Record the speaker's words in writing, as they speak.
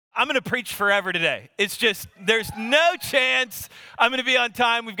I'm going to preach forever today. It's just, there's no chance I'm going to be on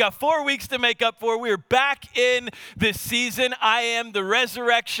time. We've got 4 weeks to make up for. We're back in this season. I am the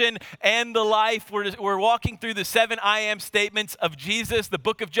resurrection and the life. We're walking through the 7 I am statements of Jesus. The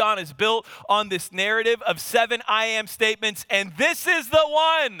book of John is built on this narrative of 7 I am statements, and this is the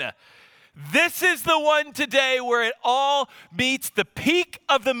one. This is the one today where it all meets the peak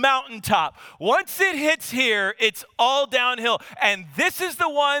of the mountaintop. Once it hits here, it's all downhill. And this is the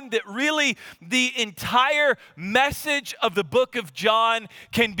one that really the entire message of the book of John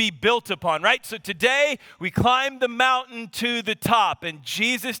can be built upon, right? So today we climb the mountain to the top, and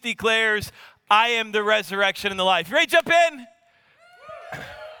Jesus declares, I am the resurrection and the life. You ready to jump in?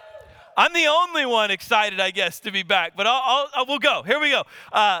 I'm the only one excited, I guess, to be back, but we'll go. Here we go.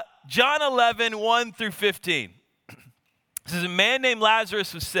 John 11, 1 through 15. This is a man named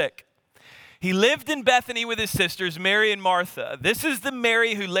Lazarus was sick. He lived in Bethany with his sisters, Mary and Martha. This is the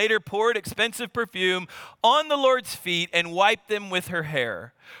Mary who later poured expensive perfume on the Lord's feet and wiped them with her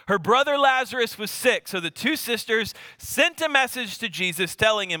hair. Her brother Lazarus was sick, so the two sisters sent a message to Jesus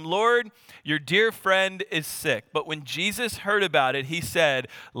telling him, Lord, your dear friend is sick. But when Jesus heard about it, he said,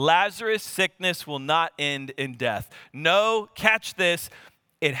 Lazarus' sickness will not end in death. No, catch this.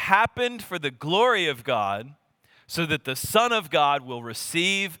 It happened for the glory of God, so that the Son of God will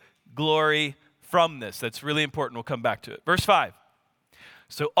receive glory from this. That's really important. We'll come back to it. Verse 5.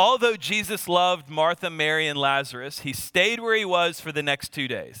 So although Jesus loved Martha, Mary, and Lazarus, he stayed where he was for the next 2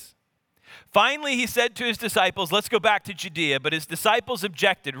 days. Finally, he said to his disciples, let's go back to Judea. But his disciples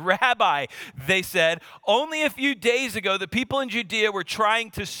objected. Rabbi, they said, only a few days ago, the people in Judea were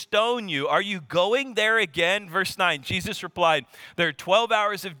trying to stone you. Are you going there again? Verse 9, Jesus replied, there are 12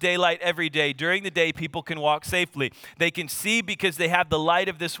 hours of daylight every day. During the day, people can walk safely. They can see because they have the light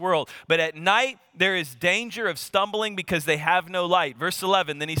of this world. But at night, there is danger of stumbling because they have no light. Verse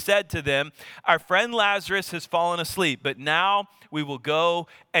 11, then he said to them, our friend Lazarus has fallen asleep, but now we will go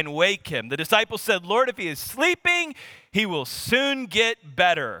and wake him. The disciples said, Lord, if he is sleeping, he will soon get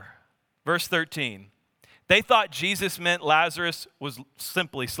better. Verse 13, they thought Jesus meant Lazarus was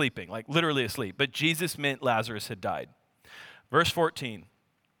simply sleeping, like literally asleep, but Jesus meant Lazarus had died. Verse 14,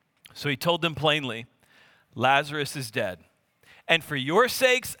 so he told them plainly, Lazarus is dead. And for your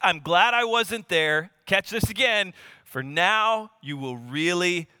sakes, I'm glad I wasn't there. Catch this again. For now, you will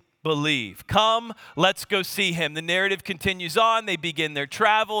really believe. Come, let's go see him. The narrative continues on. They begin their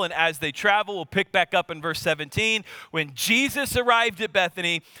travel. And as they travel, we'll pick back up in verse 17. When Jesus arrived at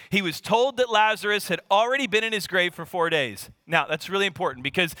Bethany, he was told that Lazarus had already been in his grave for 4 days. Now, that's really important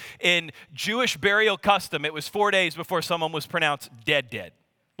because in Jewish burial custom, it was 4 days before someone was pronounced dead.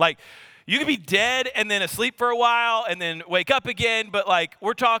 Like, you could be dead and then asleep for a while and then wake up again, but like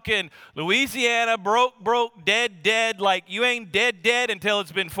we're talking Louisiana, broke, dead, like you ain't dead until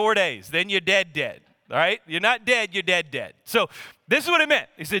it's been 4 days. Then you're dead, all right? You're not dead, you're dead. So this is what it meant.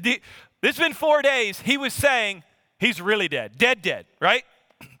 He said, this has been 4 days. He was saying he's really dead, right?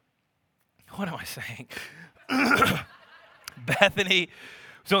 What am I saying? Bethany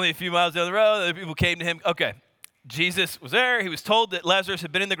was only a few miles down the road. Other people came to him. Okay. Jesus was there. He was told that Lazarus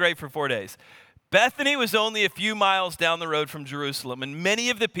had been in the grave for 4 days. Bethany was only a few miles down the road from Jerusalem, and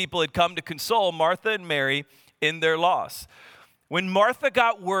many of the people had come to console Martha and Mary in their loss. When Martha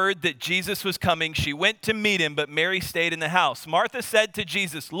got word that Jesus was coming, she went to meet him, but Mary stayed in the house. Martha said to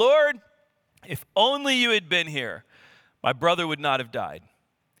Jesus, Lord, if only you had been here, my brother would not have died.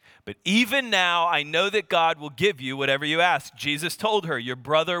 But even now, I know that God will give you whatever you ask. Jesus told her, your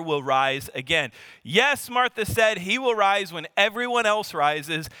brother will rise again. Yes, Martha said, he will rise when everyone else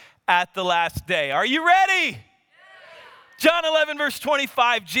rises at the last day. Are you ready? Yes. John 11, verse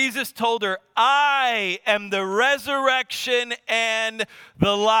 25, Jesus told her, I am the resurrection and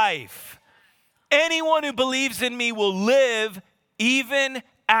the life. Anyone who believes in me will live even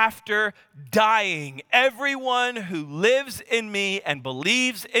after dying. Everyone who lives in me and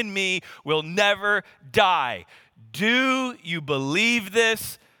believes in me will never die. Do you believe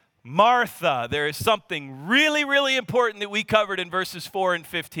this? Martha, there is something really, really important that we covered in verses 4 and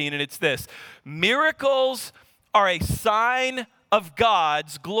 15, and it's this. Miracles are a sign of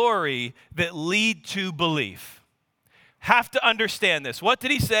God's glory that lead to belief. Have to understand this. What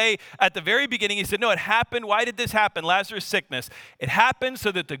did he say at the very beginning? He said, no, it happened. Why did this happen? Lazarus' sickness. It happened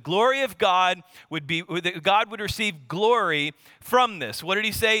so that the glory of God that God would receive glory from this. What did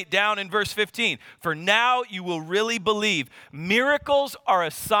he say down in verse 15? For now you will really believe. Miracles are a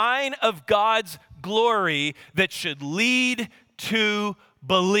sign of God's glory that should lead to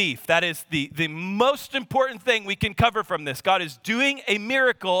belief. That is the most important thing we can cover from this. God is doing a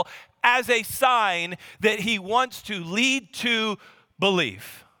miracle as a sign that he wants to lead to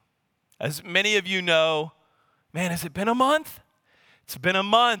belief. As many of you know, man, has it been a month? It's been a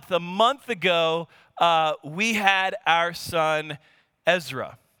month. A month ago, we had our son,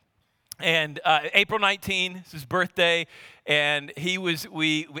 Ezra. And April 19th, it's his birthday, and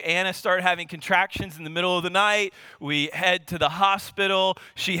Anna started having contractions in the middle of the night. We head to the hospital.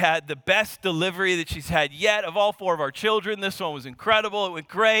 She had the best delivery that she's had yet of all 4 of our children. This one was incredible. It went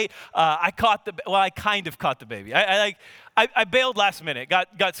great. I kind of caught the baby. I bailed last minute,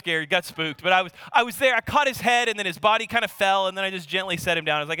 got scared, got spooked, but I was there. I caught his head, and then his body kind of fell, and then I just gently set him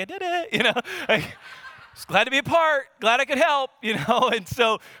down. I was like, I did it, you know. Just glad to be a part, glad I could help, you know. And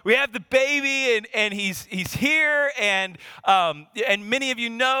so we have the baby, and he's here, and many of you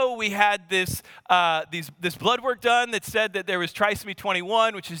know we had this blood work done that said that there was trisomy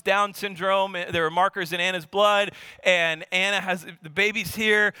 21, which is Down syndrome. There were markers in Anna's blood, and Anna has the baby's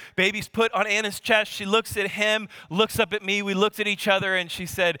here. Baby's put on Anna's chest. She looks at him, looks up at me. We looked at each other, and she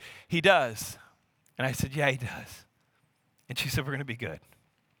said, "He does," and I said, "Yeah, he does," and she said, "We're going to be good."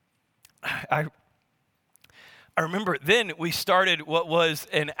 I remember then we started what was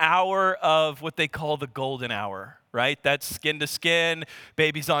an hour of what they call the golden hour, right? That's skin to skin,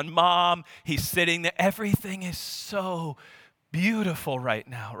 baby's on mom, he's sitting there. Everything is so beautiful right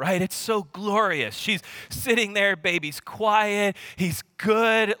now, right? It's so glorious. She's sitting there, baby's quiet, he's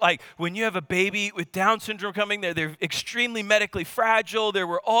good. Like when you have a baby with Down syndrome coming, they're extremely medically fragile. There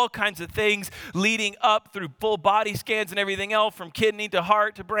were all kinds of things leading up through full body scans and everything else, from kidney to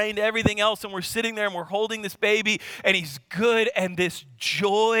heart to brain to everything else. And we're sitting there and we're holding this baby, and he's good. And this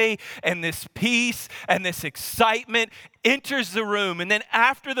joy and this peace and this excitement enters the room. And then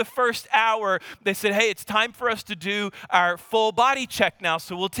after the first hour, they said, "Hey, it's time for us to do our full body check now."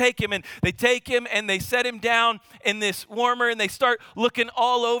 So we'll take him, and they take him and they set him down in this warmer, and they start looking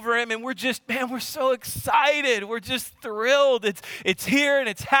all over him. And we're just, man, we're so excited. We're just thrilled. It's here and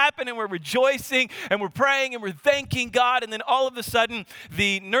it's happening. We're rejoicing and we're praying and we're thanking God. And then all of a sudden,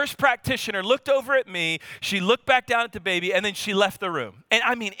 the nurse practitioner looked over at me. She looked back down at the baby, and then she left the room. And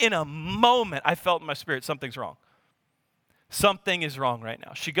I mean, in a moment, I felt in my spirit, something's wrong. Something is wrong right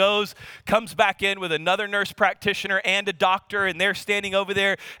now. She comes back in with another nurse practitioner and a doctor, and they're standing over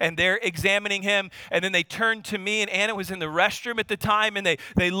there and they're examining him. And then they turned to me, and Anna was in the restroom at the time, and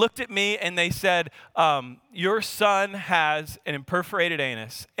they looked at me and they said, "Your son has an imperforated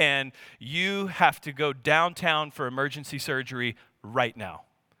anus, and you have to go downtown for emergency surgery right now."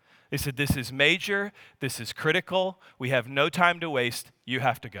 They said, "This is major, this is critical, we have no time to waste, you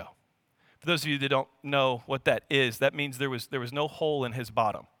have to go." For those of you that don't know what that is, that means there was no hole in his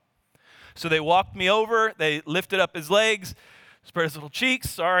bottom. So they walked me over, they lifted up his legs, spread his little cheeks,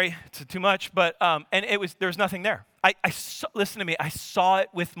 sorry, it's too much, but, and there was nothing there. Listen to me, I saw it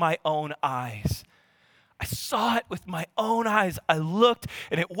with my own eyes. I saw it with my own eyes. I looked,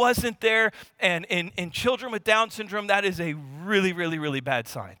 and it wasn't there. And in children with Down syndrome, that is a really, really, really bad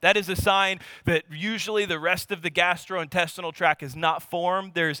sign. That is a sign that usually the rest of the gastrointestinal tract is not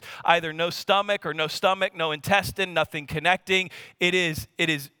formed. There's either no stomach, no intestine, nothing connecting. It is.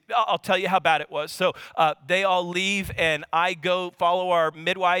 I'll tell you how bad it was. So they all leave, and I go follow our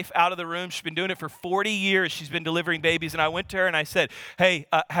midwife out of the room. She's been doing it for 40 years. She's been delivering babies. And I went to her and I said, "Hey,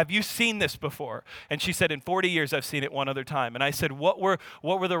 have you seen this before?" And she said, "In 40 years, I've seen it one other time." And I said, what were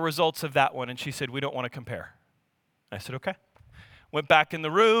the results of that one? And she said, "We don't want to compare." I said, "Okay." Went back in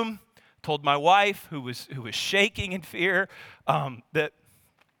the room, told my wife, who was shaking in fear, that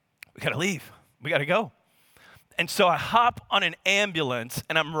we got to leave. We got to go. And so I hop on an ambulance,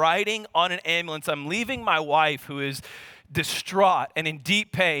 and I'm riding on an ambulance. I'm leaving my wife, who is distraught and in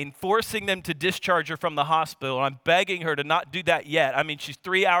deep pain, forcing them to discharge her from the hospital. I'm begging her to not do that yet. I mean, she's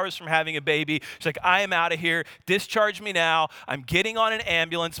 3 hours from having a baby. She's like, "I am out of here. Discharge me now." I'm getting on an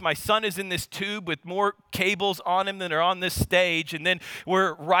ambulance. My son is in this tube with more cables on him than are on this stage. And then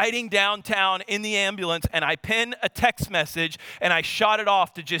we're riding downtown in the ambulance, and I pin a text message, and I shot it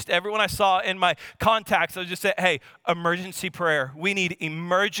off to just everyone I saw in my contacts. I just said, "Hey, emergency prayer. We need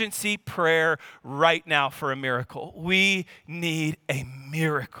emergency prayer right now for a miracle. We need a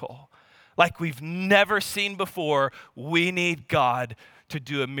miracle like we've never seen before. We need God to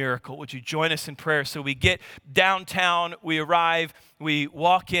do a miracle. Would you join us in prayer?" So we get downtown, we arrive, we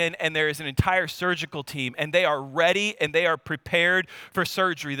walk in, and there is an entire surgical team, and they are ready and they are prepared for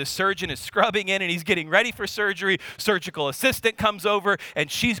surgery. The surgeon is scrubbing in, and he's getting ready for surgery. Surgical assistant comes over,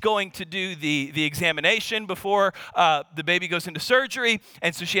 and she's going to do the examination before the baby goes into surgery.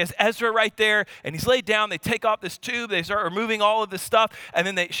 And so she has Ezra right there, and he's laid down. They take off this tube, they start removing all of this stuff, and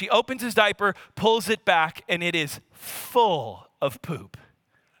then she opens his diaper, pulls it back, and it is full of poop.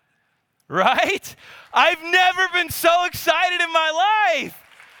 Right? I've never been so excited in my life.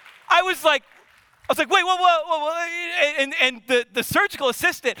 I I was like, wait, whoa. And the surgical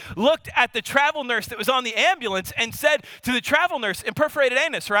assistant looked at the travel nurse that was on the ambulance and said to the travel nurse, and perforated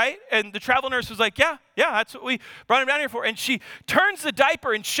anus, right? And the travel nurse was like, yeah, that's what we brought him down here for. And she turns the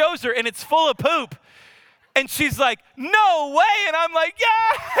diaper and shows her, and it's full of poop. And she's like, no way. And I'm like,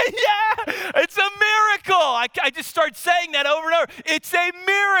 yeah, it's a miracle. I just start saying that over and over. It's a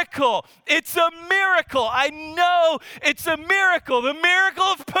miracle. It's a miracle. I know it's a miracle. The miracle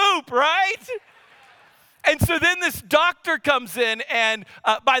of poop, right? And so then this doctor comes in, and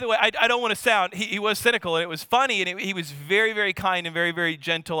by the way, I don't want to sound, he was cynical, and it was funny, and he was very, very kind and very, very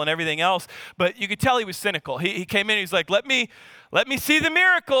gentle and everything else, but you could tell he was cynical. He came in, he's like, let me see the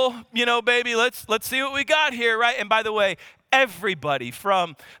miracle, baby, let's see what we got here, right? And by the way, everybody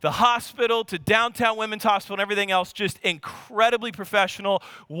from the hospital to Downtown Women's Hospital and everything else, just incredibly professional,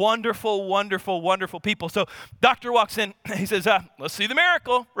 wonderful, wonderful, wonderful people. So doctor walks in, he says, let's see the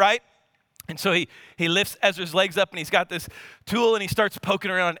miracle, right? And so he lifts Ezra's legs up, and he's got this tool, and he starts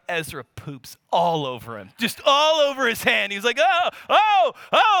poking around. Ezra poops all over him, just all over his hand. He's like, oh,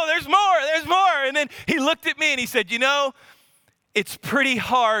 there's more. And then he looked at me, and he said, it's pretty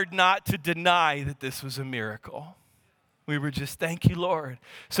hard not to deny that this was a miracle. We were just, thank you, Lord.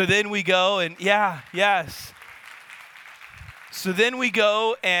 So then we go, and yes. So then we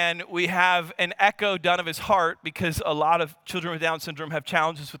go and we have an echo done of his heart, because a lot of children with Down syndrome have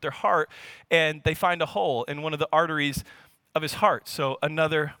challenges with their heart, and they find a hole in one of the arteries of his heart. So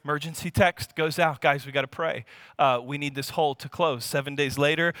another emergency text goes out. Guys, we got to pray. We need this hole to close. 7 days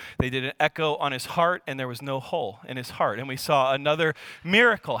later, they did an echo on his heart, and there was no hole in his heart. And we saw another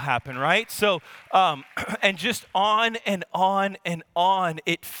miracle happen, right? So, and just on and on and on,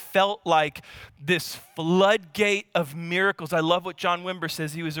 it felt like this floodgate of miracles. I love what John Wimber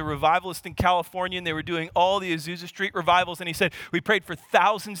says. He was a revivalist in California, and they were doing all the Azusa Street revivals, and he said, we prayed for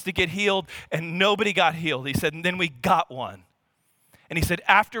thousands to get healed, and nobody got healed. He said, and then we got one. And he said,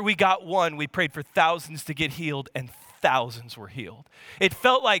 after we got one, we prayed for thousands to get healed, and thousands were healed. It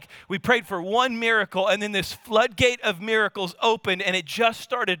felt like we prayed for one miracle, and then this floodgate of miracles opened, and it just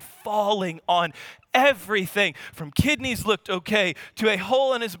started falling on everything, from kidneys looked okay to a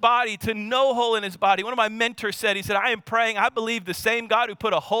hole in his body to no hole in his body. One of my mentors said, he said, I am praying, I believe the same God who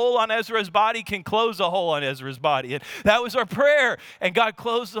put a hole on Ezra's body can close a hole on Ezra's body. And that was our prayer. And God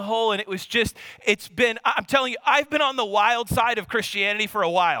closed the hole. And it was just, I'm telling you, I've been on the wild side of Christianity for a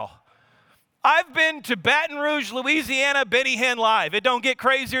while. I've been to Baton Rouge, Louisiana, Benny Hinn live. It don't get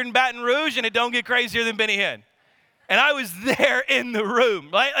crazier than Baton Rouge, and it don't get crazier than Benny Hinn. And I was there in the room.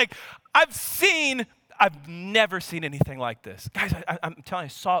 Like I've never seen anything like this. Guys, I'm telling you, I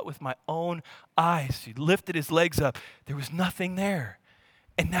saw it with my own eyes. He lifted his legs up. There was nothing there.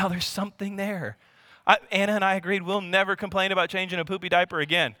 And now there's something there. Anna and I agreed we'll never complain about changing a poopy diaper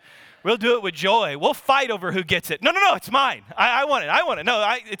again. We'll do it with joy. We'll fight over who gets it. No, it's mine. I want it.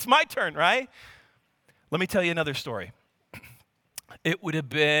 No, it's my turn, right? Let me tell you another story. It would have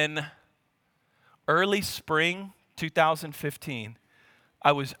been early spring 2015.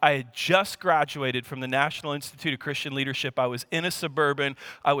 I had just graduated from the National Institute of Christian Leadership. I was in a Suburban.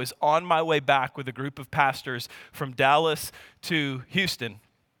 I was on my way back with a group of pastors from Dallas to Houston.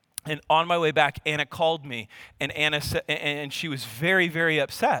 And on my way back, Anna called me, and Anna said, and she was very, very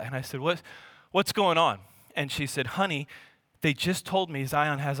upset. And I said, what's going on? And she said, honey, they just told me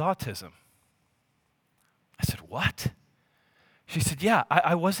Zion has autism. I said, what? She said, yeah,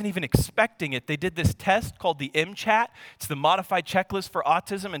 I wasn't even expecting it. They did this test called the MCHAT. It's the modified checklist for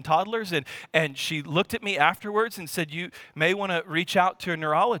autism in toddlers. And she looked at me afterwards and said, you may want to reach out to a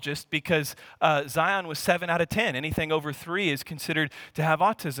neurologist, because Zion was 7 out of 10. Anything over 3 is considered to have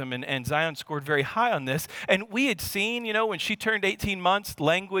autism. And Zion scored very high on this. And we had seen, when she turned 18 months,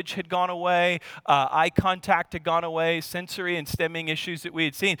 language had gone away, eye contact had gone away, sensory and stemming issues that we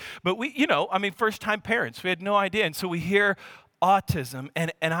had seen. But we, first-time parents, we had no idea. And so we hear autism,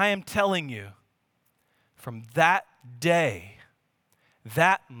 and I am telling you, from that day,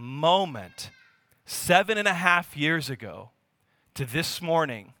 that moment, 7.5 years ago, to this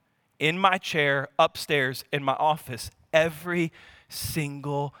morning, in my chair upstairs in my office, every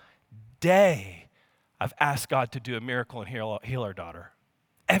single day, I've asked God to do a miracle and heal our daughter.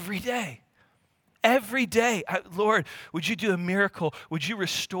 Every day. Every day, Lord, would you do a miracle? Would you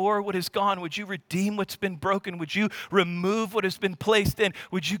restore what is gone? Would you redeem what's been broken? Would you remove what has been placed in?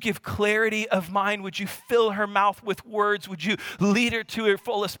 Would you give clarity of mind? Would you fill her mouth with words? Would you lead her to her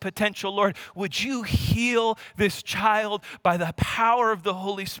fullest potential? Lord, would you heal this child by the power of the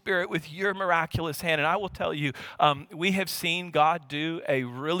Holy Spirit with your miraculous hand? And I will tell you, we have seen God do a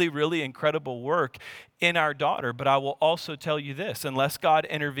really, really incredible work in our daughter. But I will also tell you this, unless God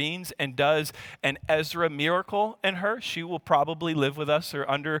intervenes and does an Ezra miracle in her, she will probably live with us or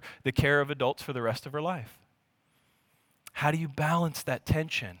under the care of adults for the rest of her life. How do you balance that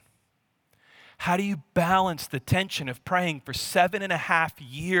tension? How do you balance the tension of praying for 7.5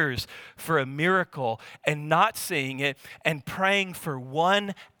 years for a miracle and not seeing it, and praying for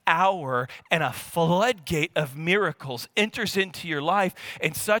 1 hour and a floodgate of miracles enters into your life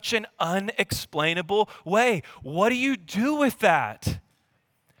in such an unexplainable way? What do you do with that?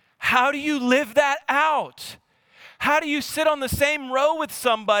 How do you live that out? How do you sit on the same row with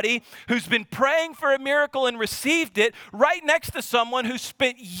somebody who's been praying for a miracle and received it, right next to someone who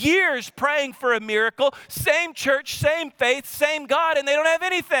spent years praying for a miracle, same church, same faith, same God, and they don't have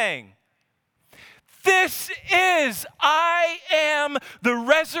anything? This is, I am the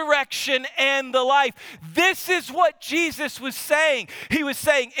resurrection and the life. This is what Jesus was saying. He was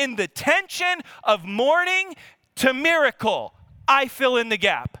saying, in the tension of mourning to miracle, I fill in the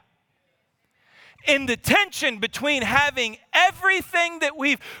gap. In the tension between having everything that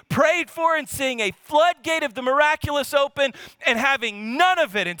we've prayed for and seeing a floodgate of the miraculous open, and having none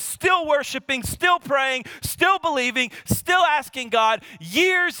of it, and still worshiping, still praying, still believing, still asking God,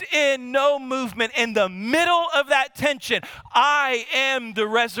 years in, no movement. In the middle of that tension, I am the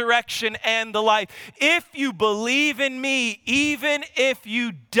resurrection and the life. If you believe in me, even if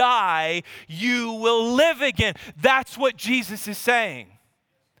you die, you will live again. That's what Jesus is saying.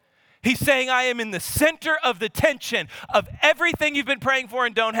 He's saying, I am in the center of the tension of everything you've been praying for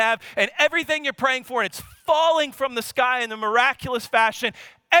and don't have, and everything you're praying for, and it's falling from the sky in a miraculous fashion.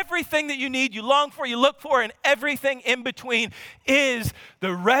 Everything that you need, you long for, you look for, and everything in between is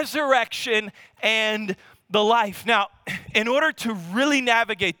the resurrection and the life. Now, in order to really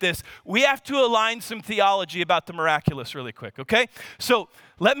navigate this, we have to align some theology about the miraculous really quick, okay? So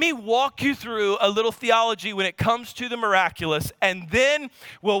let me walk you through a little theology when it comes to the miraculous, and then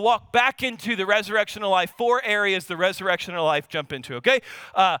we'll walk back into the resurrection of life. 4 areas the resurrection of life jump into, okay?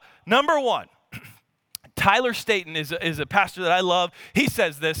 Number 1, Tyler Staton is a pastor that I love. He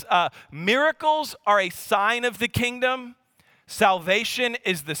says this, miracles are a sign of the kingdom. Salvation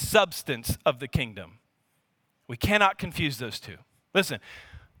is the substance of the kingdom. We cannot confuse those two. Listen,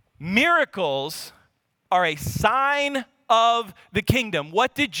 miracles are a sign of the kingdom.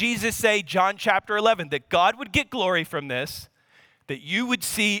 What did Jesus say, John chapter 11? That God would get glory from this, that you would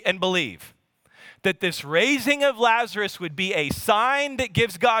see and believe. That this raising of Lazarus would be a sign that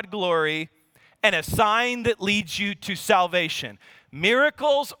gives God glory and a sign that leads you to salvation.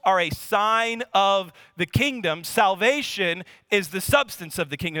 Miracles are a sign of the kingdom. Salvation is the substance of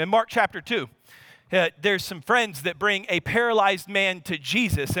the kingdom. In Mark chapter 2, there's some friends that bring a paralyzed man to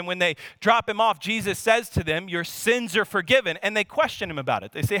Jesus, and when they drop him off, Jesus says to them, your sins are forgiven, and they question him about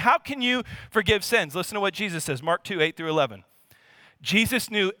it. They say, how can you forgive sins? Listen to what Jesus says, Mark 2, 8 through 11.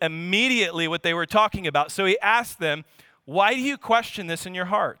 Jesus knew immediately what they were talking about, so he asked them, why do you question this in your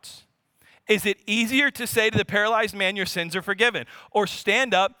hearts? Is it easier to say to the paralyzed man, your sins are forgiven, or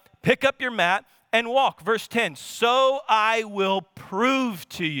stand up, pick up your mat, and walk? Verse 10, so I will prove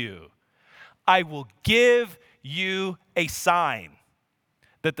to you, I will give you a sign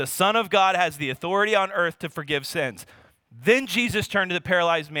that the Son of God has the authority on earth to forgive sins. Then Jesus turned to the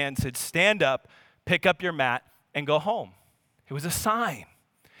paralyzed man and said, stand up, pick up your mat, and go home. It was a sign.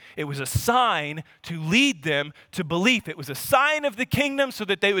 It was a sign to lead them to belief. It was a sign of the kingdom so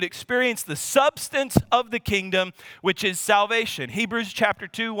that they would experience the substance of the kingdom, which is salvation. Hebrews chapter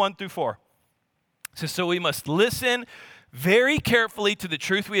 2, 1 through 4. It says, so we must listen very carefully to the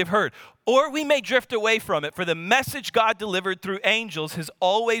truth we have heard, or we may drift away from it. For the message God delivered through angels has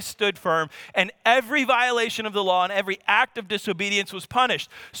always stood firm, and every violation of the law and every act of disobedience was punished.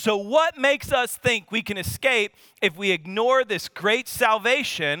 So what makes us think we can escape if we ignore this great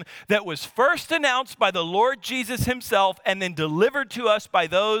salvation that was first announced by the Lord Jesus himself and then delivered to us by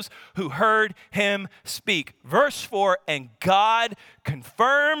those who heard him speak? Verse 4, and God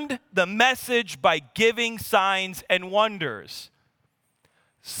confirmed the message by giving signs and wonders.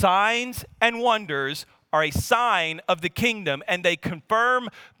 Signs and wonders are a sign of the kingdom, and they confirm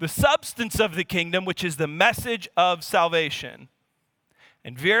the substance of the kingdom, which is the message of salvation.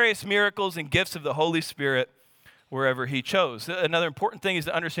 And various miracles and gifts of the Holy Spirit wherever he chose. Another important thing is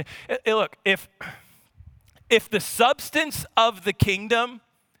to understand, look, if the substance of the kingdom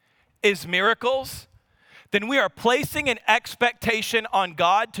is miracles, then we are placing an expectation on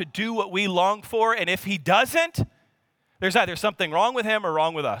God to do what we long for, and if he doesn't, there's either something wrong with him or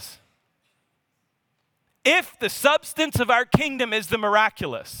wrong with us. If the substance of our kingdom is the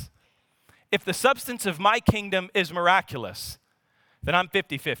miraculous, if the substance of my kingdom is miraculous, then I'm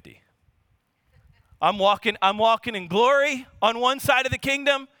 50-50. I'm walking in glory on one side of the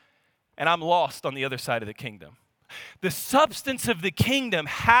kingdom, and I'm lost on the other side of the kingdom. The substance of the kingdom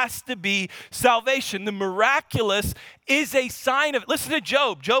has to be salvation. The miraculous is a sign of it. Listen to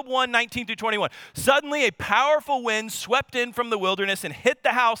Job 1:19-21. Suddenly a powerful wind swept in from the wilderness and hit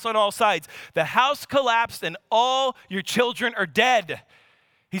the house on all sides. The house collapsed and all your children are dead.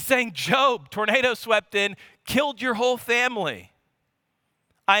 He's saying, Job, tornado swept in, killed your whole family.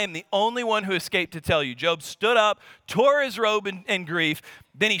 I am the only one who escaped to tell you. Job stood up, tore his robe in grief.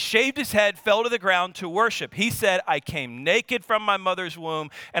 Then he shaved his head, fell to the ground to worship. He said, I came naked from my mother's womb,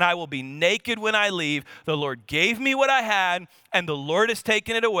 and I will be naked when I leave. The Lord gave me what I had, and the Lord has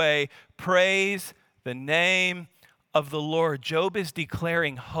taken it away. Praise the name of the Lord. Job is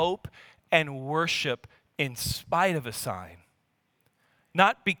declaring hope and worship in spite of a sign.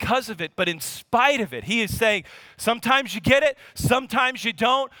 Not because of it, but in spite of it. He is saying, sometimes you get it, sometimes you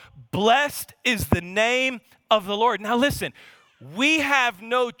don't. Blessed is the name of the Lord. Now listen, we have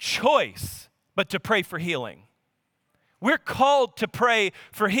no choice but to pray for healing. We're called to pray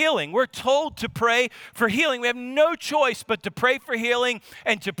for healing. We're told to pray for healing. We have no choice but to pray for healing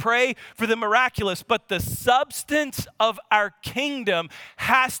and to pray for the miraculous. But the substance of our kingdom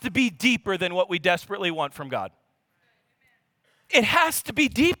has to be deeper than what we desperately want from God. It has to be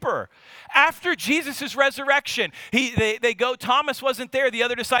deeper. After Jesus' resurrection, they go, Thomas wasn't there, the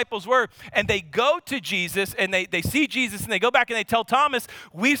other disciples were, and they go to Jesus and they see Jesus and they go back and they tell Thomas,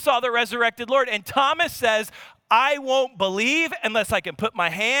 we saw the resurrected Lord. And Thomas says, I won't believe unless I can put my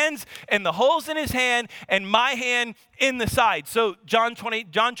hands in the holes in his hand and my hand in the side. So John 20,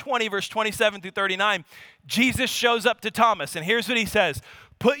 verse 27-39, Jesus shows up to Thomas and here's what he says,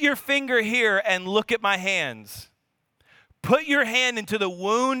 put your finger here and look at my hands. Put your hand into the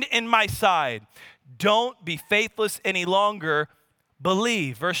wound in my side. Don't be faithless any longer.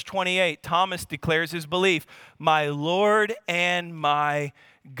 Believe. Verse 28, Thomas declares his belief. My Lord and my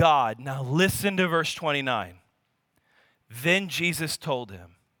God. Now listen to verse 29. Then Jesus told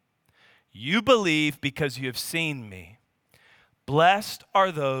him, you believe because you have seen me. Blessed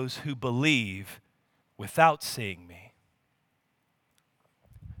are those who believe without seeing me.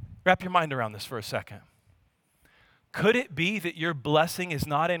 Wrap your mind around this for a second. Could it be that your blessing is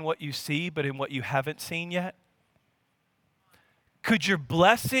not in what you see, but in what you haven't seen yet? Could your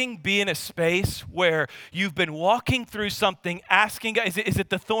blessing be in a space where you've been walking through something, asking God, is it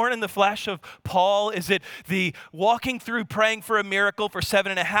the thorn in the flesh of Paul? Is it the walking through praying for a miracle for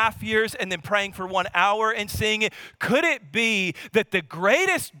 7.5 years and then praying for 1 hour and seeing it? Could it be that the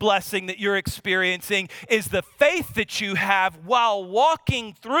greatest blessing that you're experiencing is the faith that you have while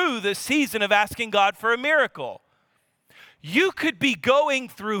walking through the season of asking God for a miracle? You could be going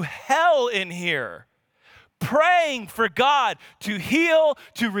through hell in here, praying for God to heal,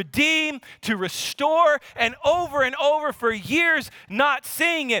 to redeem, to restore, and over for years not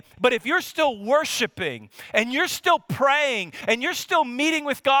seeing it. But if you're still worshiping, and you're still praying, and you're still meeting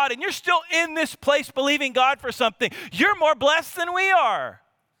with God, and you're still in this place believing God for something, you're more blessed than we are,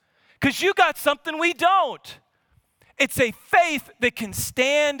 because you got something we don't. It's a faith that can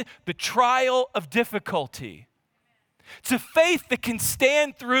stand the trial of difficulty. It's a faith that can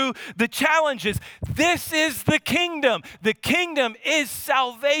stand through the challenges. This is the kingdom. The kingdom is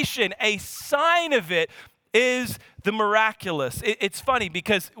salvation. A sign of it is the miraculous. It's funny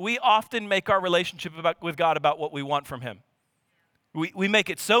because we often make our relationship with God about what we want from him. We make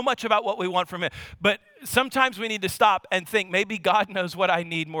it so much about what we want from him. But sometimes we need to stop and think, maybe God knows what I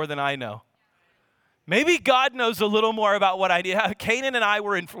need more than I know. Maybe God knows a little more about what I need. Kanan and I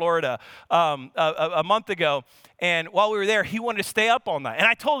were in Florida a month ago, and while we were there, he wanted to stay up all night. And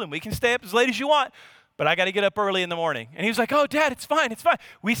I told him, we can stay up as late as you want, but I got to get up early in the morning. And he was like, oh, Dad, it's fine.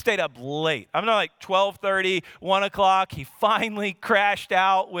 We stayed up late. I'm not like 12:30, 1 o'clock. He finally crashed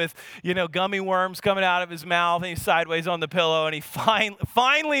out with, gummy worms coming out of his mouth, and he's sideways on the pillow, and he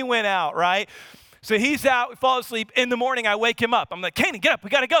finally went out, right? So he's out, we fall asleep. In the morning, I wake him up. I'm like, Kanan, get up, we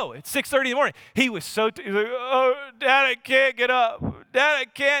gotta go. It's 6:30 in the morning. He was he's like, oh, Dad, I can't get up. Dad, I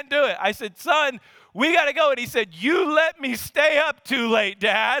can't do it. I said, son, we gotta go. And he said, you let me stay up too late,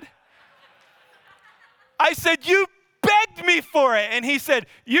 Dad. I said, you begged me for it. And he said,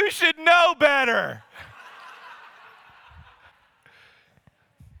 you should know better.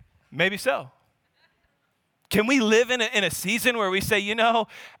 Maybe so. Can we live in a season where we say,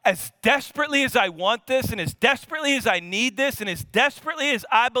 as desperately as I want this and as desperately as I need this and as desperately as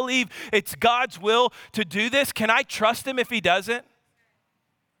I believe it's God's will to do this, can I trust him if he doesn't?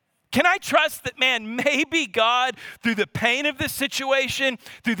 Can I trust that, man, maybe God, through the pain of this situation,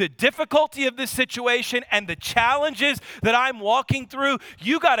 through the difficulty of this situation and the challenges that I'm walking through,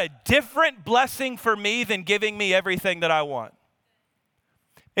 you got a different blessing for me than giving me everything that I want.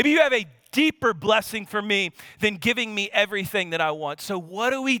 Maybe you have a deeper blessing for me than giving me everything that I want. So what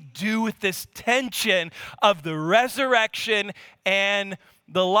do we do with this tension of the resurrection and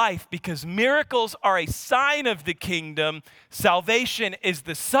the life? Because miracles are a sign of the kingdom. Salvation is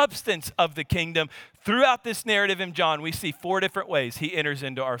the substance of the kingdom. Throughout this narrative in John, we see 4 different ways he enters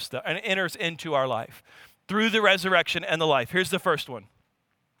into our stuff and enters into our life through the resurrection and the life. Here's the first one.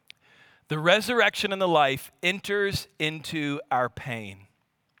 The resurrection and the life enters into our pain.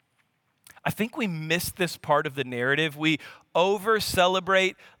 I think we miss this part of the narrative. We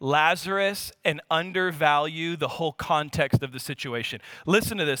over-celebrate Lazarus and undervalue the whole context of the situation.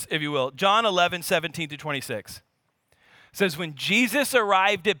 Listen to this, if you will. John 11, 17 to 26. Says, when Jesus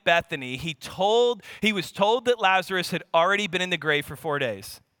arrived at Bethany, he was told that Lazarus had already been in the grave for 4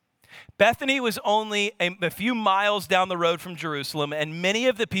 days. Bethany was only a few miles down the road from Jerusalem, and many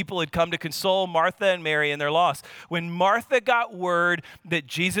of the people had come to console Martha and Mary in their loss. When Martha got word that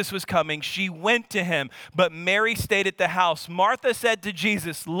Jesus was coming, she went to him, but Mary stayed at the house. Martha said to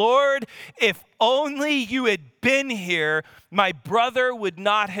Jesus, "Lord, if only you had been here, my brother would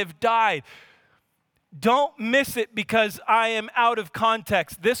not have died." Don't miss it because I am out of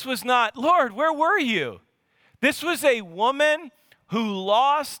context. This was not, "Lord, where were you?" This was a woman who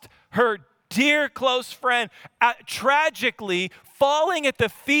lost her dear close friend, tragically falling at the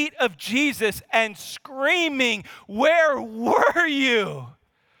feet of Jesus and screaming, "Where were you?"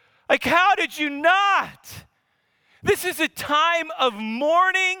 Like, how did you not? This is a time of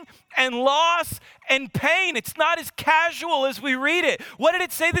mourning and loss and pain. It's not as casual as we read it. What did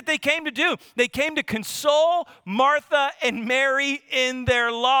it say that they came to do? They came to console Martha and Mary in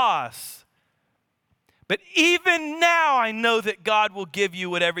their loss. But even now, I know that God will give you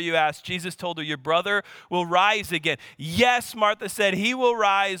whatever you ask. Jesus told her, your brother will rise again. Yes, Martha said, he will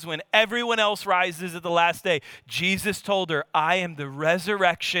rise when everyone else rises at the last day. Jesus told her, I am the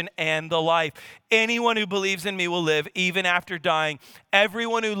resurrection and the life. Anyone who believes in me will live even after dying.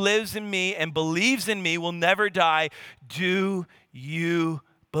 Everyone who lives in me and believes in me will never die. Do you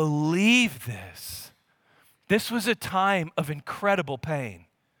believe this? This was a time of incredible pain,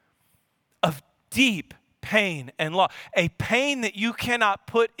 of deep pain and loss, a pain that you cannot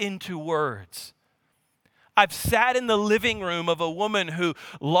put into words. I've sat in the living room of a woman who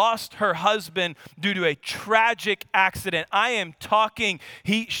lost her husband due to a tragic accident. I am talking,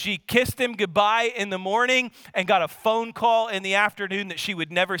 she kissed him goodbye in the morning and got a phone call in the afternoon that she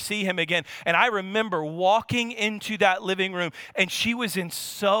would never see him again. And I remember walking into that living room and she was in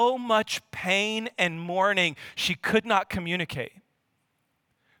so much pain and mourning, she could not communicate,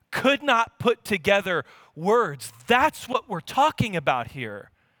 could not put together words. That's what we're talking about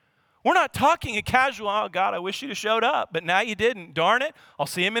here. We're not talking a casual, "Oh God, I wish you'd have showed up, but now you didn't. Darn it, I'll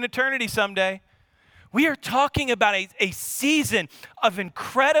see him in eternity someday." We are talking about a season of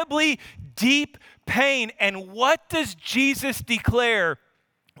incredibly deep pain. And what does Jesus declare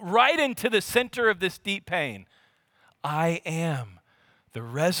right into the center of this deep pain? I am the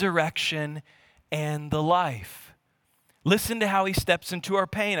resurrection and the life. Listen to how he steps into our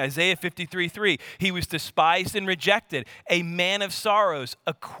pain. Isaiah 53:3. He was despised and rejected, a man of sorrows,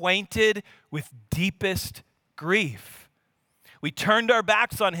 acquainted with deepest grief. We turned our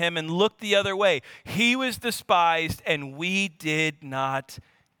backs on him and looked the other way. He was despised and we did not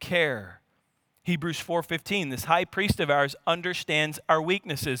care. Hebrews 4:15. This high priest of ours understands our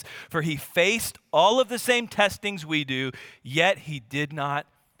weaknesses, for he faced all of the same testings we do, yet he did not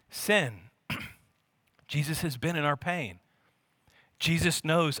sin. Jesus has been in our pain. Jesus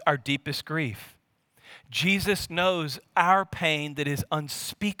knows our deepest grief. Jesus knows our pain that is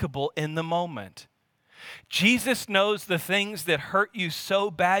unspeakable in the moment. Jesus knows the things that hurt you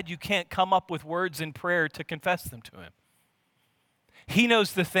so bad you can't come up with words in prayer to confess them to him. He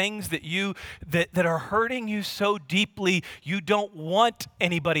knows the things that that are hurting you so deeply you don't want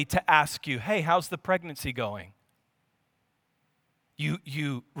anybody to ask you, "Hey, how's the pregnancy going?"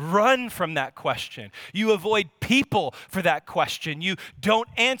 You run from that question. You avoid people for that question. You don't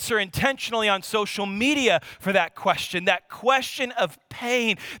answer intentionally on social media for that question of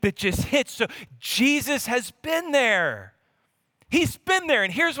pain that just hits. So Jesus has been there. He's been there.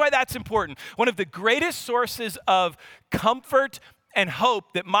 And here's why that's important. One of the greatest sources of comfort and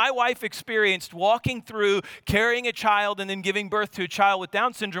hope that my wife experienced walking through carrying a child and then giving birth to a child with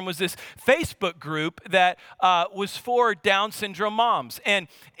Down syndrome was this Facebook group that was for Down syndrome moms. And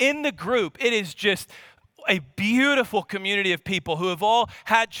in the group, it is just a beautiful community of people who have all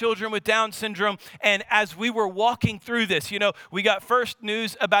had children with Down syndrome. And as we were walking through this, we got first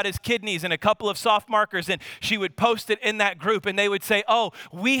news about his kidneys and a couple of soft markers, and she would post it in that group, and they would say, oh,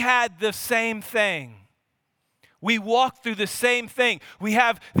 we had the same thing. We walked through the same thing. We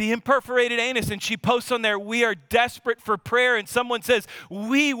have the imperforated anus, and she posts on there, we are desperate for prayer. And someone says,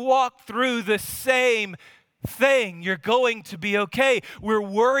 we walked through the same thing. You're going to be okay. We're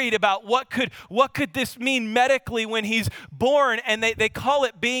worried about what could this mean medically when he's born. And they call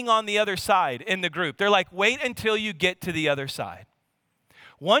it being on the other side in the group. They're like, wait until you get to the other side.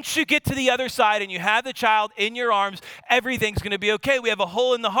 Once you get to the other side and you have the child in your arms, everything's going to be okay. We have a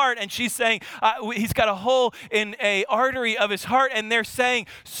hole in the heart, and she's saying he's got a hole in an artery of his heart, and they're saying,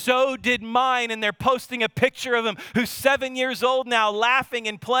 so did mine, and they're posting a picture of him who's 7 years old now, laughing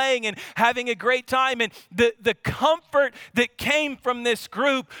and playing and having a great time. And the comfort that came from this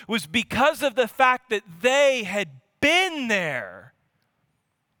group was because of the fact that they had been there.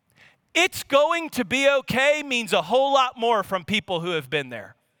 It's going to be okay means a whole lot more from people who have been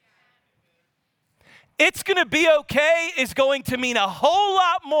there. It's going to be okay is going to mean a whole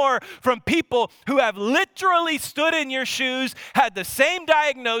lot more from people who have literally stood in your shoes, had the same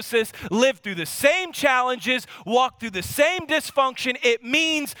diagnosis, lived through the same challenges, walked through the same dysfunction. It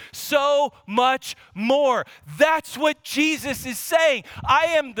means so much more. That's what Jesus is saying. I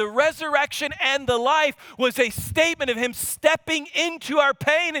am the resurrection and the life was a statement of him stepping into our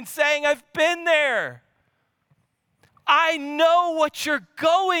pain and saying, I've been there. I know what you're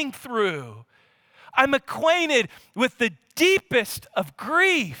going through. I'm acquainted with the deepest of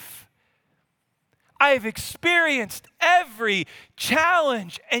grief. I have experienced every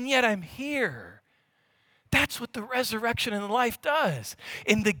challenge, and yet I'm here. That's what the resurrection and the life does.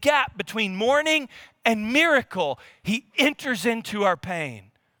 In the gap between mourning and miracle, he enters into our pain.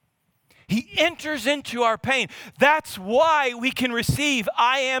 He enters into our pain. That's why we can receive,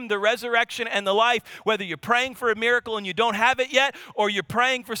 I am the resurrection and the life, whether you're praying for a miracle and you don't have it yet, or you're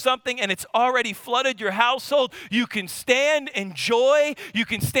praying for something and it's already flooded your household. You can stand in joy. You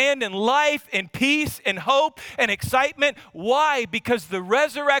can stand in life and peace and hope and excitement. Why? Because the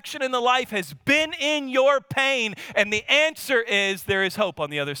resurrection and the life has been in your pain, and the answer is there is hope on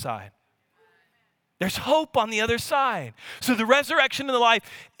the other side. There's hope on the other side. So the resurrection and the life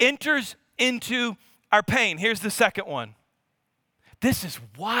enters into our pain. Here's the second one. This is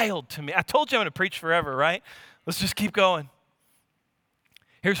wild to me. I told you I'm going to preach forever, right? Let's just keep going.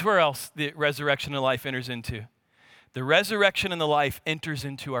 Here's where else the resurrection and life enters into. The resurrection and the life enters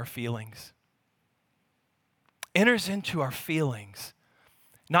into our feelings. Enters into our feelings.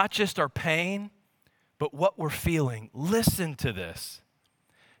 Not just our pain, but what we're feeling. Listen to this.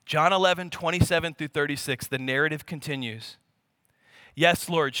 John 11, 27 through 36, the narrative continues. Yes,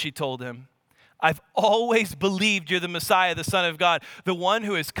 Lord, she told him. I've always believed you're the Messiah, the Son of God, the one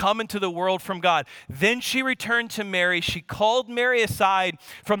who has come into the world from God. Then she returned to Mary. She called Mary aside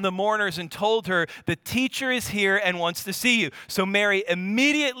from the mourners and told her, the teacher is here and wants to see you. So Mary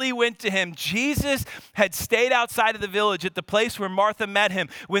immediately went to him. Jesus had stayed outside of the village at the place where Martha met him.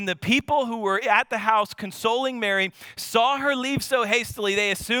 When the people who were at the house consoling Mary saw her leave so hastily,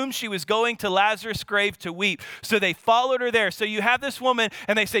 they assumed she was going to Lazarus' grave to weep. So they followed her there. So you have this woman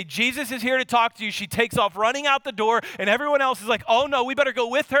and they say, Jesus is here to talk to you. She takes off running out the door, and everyone else is like, oh no, we better go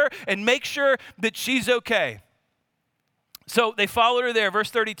with her and make sure that she's okay. So they followed her there. Verse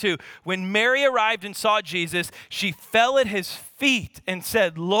 32, when Mary arrived and saw Jesus, she fell at his feet and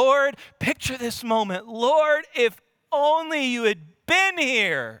said, Lord, picture this moment. Lord, if only you had been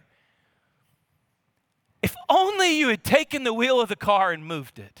here. If only you had taken the wheel of the car and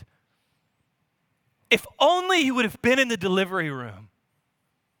moved it. If only you would have been in the delivery room.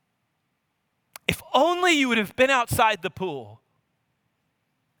 If only you would have been outside the pool.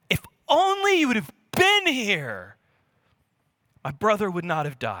 If only you would have been here, my brother would not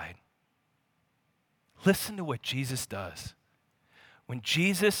have died. Listen to what Jesus does. When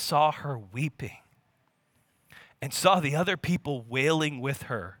Jesus saw her weeping and saw the other people wailing with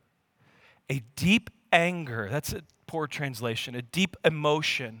her, a deep anger, that's a poor translation, a deep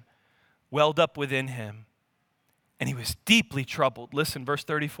emotion welled up within him, and he was deeply troubled. Listen, verse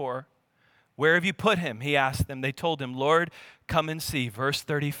 34. Where have you put him? He asked them. They told him, Lord, come and see. Verse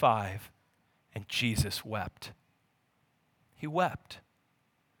 35. And Jesus wept. He wept.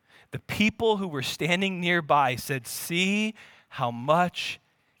 The people who were standing nearby said, see how much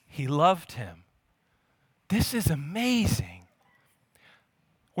he loved him. This is amazing.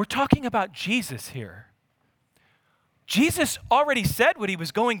 We're talking about Jesus here. Jesus already said what he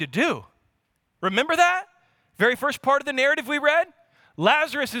was going to do. Remember that? Very first part of the narrative we read?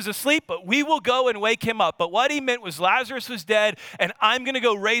 Lazarus is asleep, but we will go and wake him up. But what he meant was Lazarus was dead, and I'm going to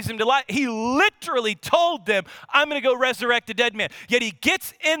go raise him to life. He literally told them, I'm going to go resurrect a dead man. Yet he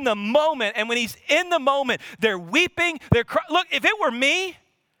gets in the moment, and when he's in the moment, they're weeping, they're crying. Look, if it were me,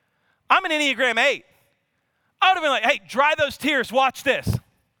 I'm an Enneagram 8. I would have been like, hey, dry those tears, watch this.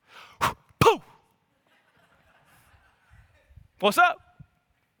 Poof. What's up?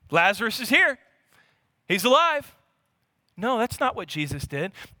 Lazarus is here. He's alive. No, that's not what Jesus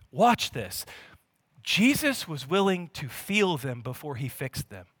did. Watch this. Jesus was willing to feel them before he fixed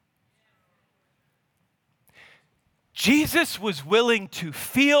them. Jesus was willing to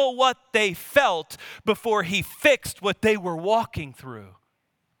feel what they felt before he fixed what they were walking through.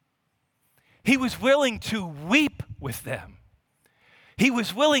 He was willing to weep with them. He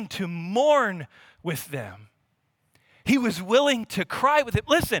was willing to mourn with them. He was willing to cry with it.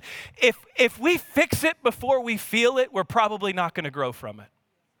 Listen, if we fix it before we feel it, we're probably not going to grow from it.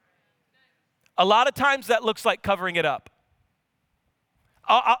 A lot of times that looks like covering it up.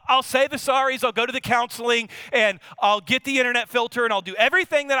 I'll say the sorries, I'll go to the counseling, and I'll get the internet filter, and I'll do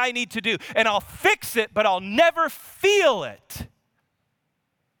everything that I need to do, and I'll fix it, but I'll never feel it.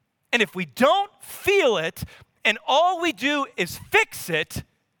 And if we don't feel it, and all we do is fix it,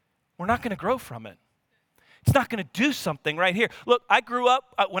 we're not going to grow from it. It's not going to do something right here. Look, I grew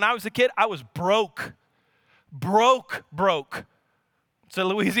up, when I was a kid, I was broke. Broke. It's a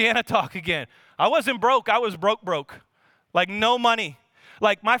Louisiana talk again. I wasn't broke, I was broke. Like no money.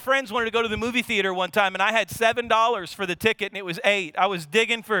 Like my friends wanted to go to the movie theater one time and I had $7 for the ticket and it was $8. I was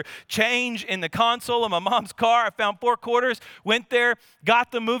digging for change in the console of my mom's car. I found 4 quarters, went there,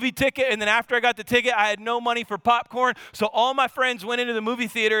 got the movie ticket, and then after I got the ticket, I had no money for popcorn. So all my friends went into the movie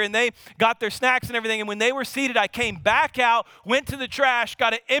theater and they got their snacks and everything. And when they were seated, I came back out, went to the trash,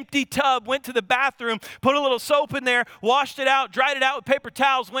 got an empty tub, went to the bathroom, put a little soap in there, washed it out, dried it out with paper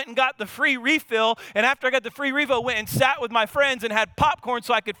towels, went and got the free refill. And after I got the free refill, went and sat with my friends and had popcorn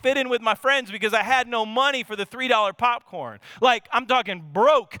so I could fit in with my friends because I had no money for the $3 popcorn. Like, I'm talking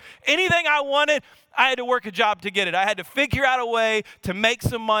broke. Anything I wanted, I had to work a job to get it. I had to figure out a way to make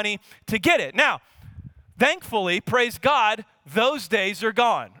some money to get it. Now, thankfully, praise God, those days are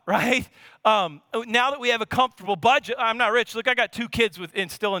gone, right? Now that we have a comfortable budget, I'm not rich. Look, I got 2 kids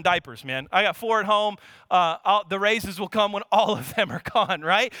still in diapers, man. I got 4 at home. The raises will come when all of them are gone,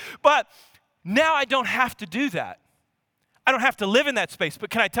 right? But now I don't have to do that. I don't have to live in that space, but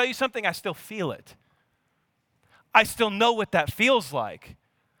can I tell you something? I still feel it. I still know what that feels like.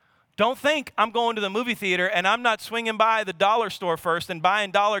 Don't think I'm going to the movie theater and I'm not swinging by the dollar store first and buying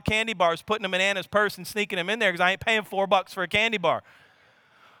dollar candy bars, putting them in Anna's purse and sneaking them in there because I ain't paying $4 for a candy bar.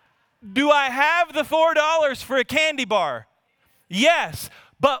 Do I have the $4 for a candy bar? Yes,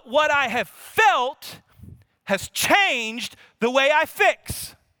 but what I have felt has changed the way I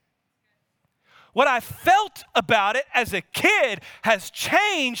fix. What I felt about it as a kid has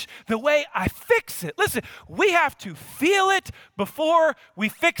changed the way I fix it. Listen, we have to feel it before we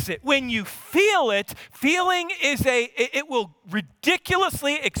fix it. When you feel it, feeling it will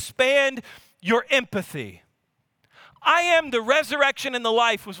ridiculously expand your empathy. I am the resurrection and the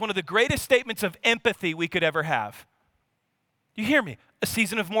life was one of the greatest statements of empathy we could ever have. You hear me? A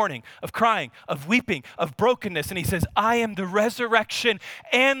season of mourning, of crying, of weeping, of brokenness. And he says, I am the resurrection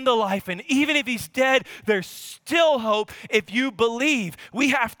and the life. And even if he's dead, there's still hope if you believe. We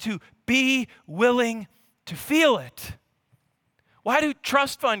have to be willing to feel it. Why do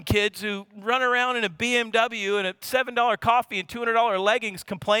trust fund kids who run around in a BMW and a $7 coffee and $200 leggings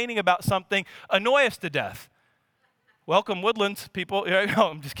complaining about something annoy us to death? Welcome, Woodlands, people. No,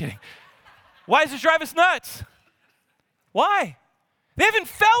 I'm just kidding. Why does this drive us nuts? Why? They haven't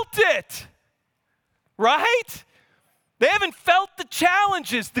felt it, right? They haven't felt the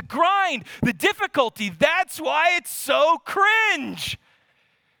challenges, the grind, the difficulty. That's why it's so cringe.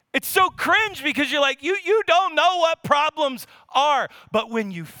 It's so cringe because you're like, you don't know what problems are. But when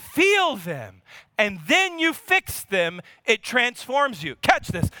you feel them and then you fix them, it transforms you. Catch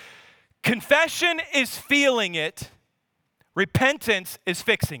this. Confession is feeling it. Repentance is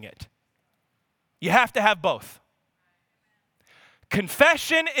fixing it. You have to have both.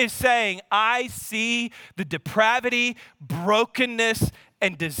 Confession is saying, I see the depravity, brokenness,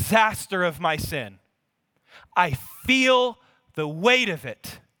 and disaster of my sin. I feel the weight of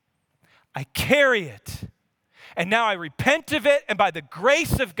it. I carry it. And now I repent of it, and by the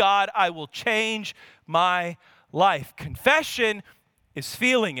grace of God, I will change my life. Confession is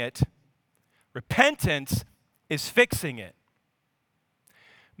feeling it. Repentance is fixing it.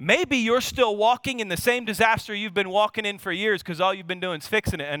 Maybe you're still walking in the same disaster you've been walking in for years because all you've been doing is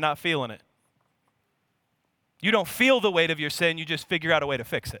fixing it and not feeling it. You don't feel the weight of your sin, you just figure out a way to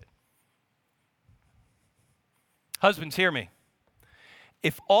fix it. Husbands, hear me.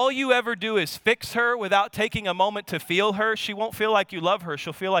 If all you ever do is fix her without taking a moment to feel her, she won't feel like you love her.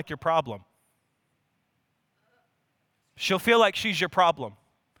 She'll feel like your problem. She'll feel like she's your problem.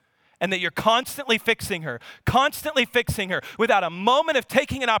 And that you're constantly fixing her without a moment of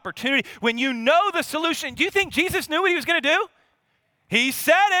taking an opportunity when you know the solution. Do you think Jesus knew what he was going to do? He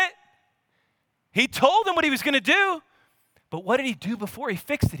said it. He told them what he was going to do. But what did he do before he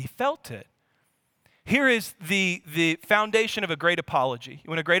fixed it? He felt it. Here is the foundation of a great apology. You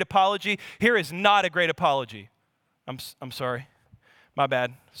want a great apology? Here is not a great apology. I'm sorry. My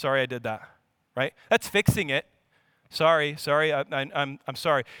bad. Sorry I did that. Right? That's fixing it. Sorry. I'm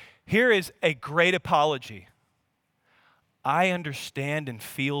sorry. Here is a great apology. I understand and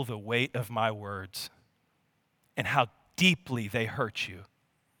feel the weight of my words and how deeply they hurt you.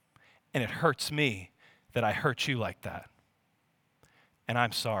 And it hurts me that I hurt you like that. And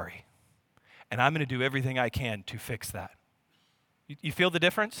I'm sorry. And I'm going to do everything I can to fix that. You feel the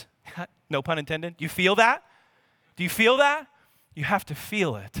difference? No pun intended. You feel that? Do you feel that? You have to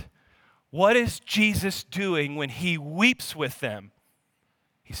feel it. What is Jesus doing when he weeps with them?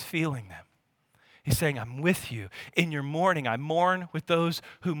 He's feeling them. He's saying, I'm with you. In your mourning, I mourn with those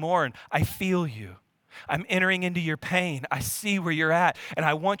who mourn. I feel you. I'm entering into your pain. I see where you're at. And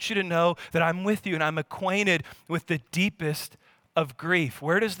I want you to know that I'm with you and I'm acquainted with the deepest of grief.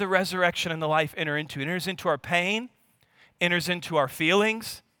 Where does the resurrection and the life enter into? It enters into our pain, enters into our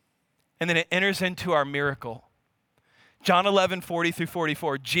feelings, and then it enters into our miracle. John 11, 40 through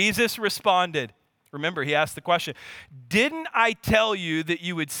 44. Jesus responded. Remember, he asked the question, didn't I tell you that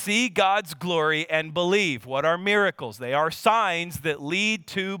you would see God's glory and believe? What are miracles? They are signs that lead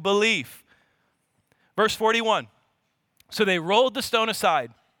to belief. Verse 41. So they rolled the stone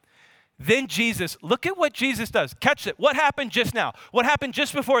aside. Then Jesus, look at what Jesus does. Catch it. What happened just now? What happened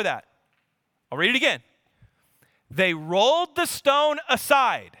just before that? I'll read it again. They rolled the stone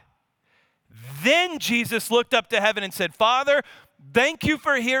aside. Then Jesus looked up to heaven and said, Father, thank you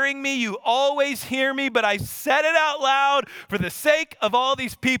for hearing me. You always hear me, but I said it out loud for the sake of all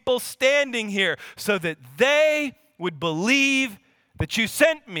these people standing here so that they would believe that you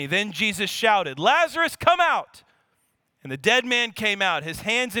sent me. Then Jesus shouted, Lazarus, come out. And the dead man came out. His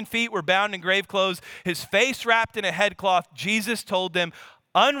hands and feet were bound in grave clothes, his face wrapped in a headcloth. Jesus told them,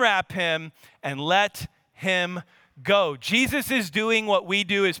 unwrap him and let him go. Jesus is doing what we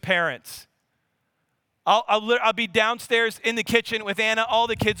do as parents. I'll be downstairs in the kitchen with Anna. All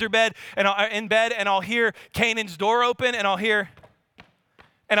the kids are in bed, and I'll hear Canaan's door open, and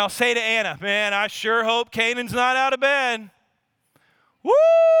I'll say to Anna, man, I sure hope Canaan's not out of bed. Woo!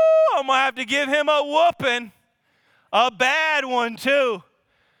 I'm going to have to give him a whooping. A bad one, too.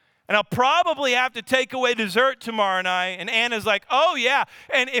 And I'll probably have to take away dessert tomorrow night. And Anna's like, oh, yeah.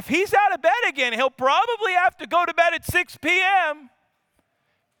 And if he's out of bed again, he'll probably have to go to bed at 6 p.m.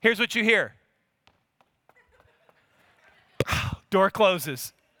 Here's what you hear. Door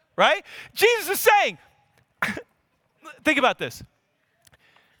closes, right? Jesus is saying, think about this.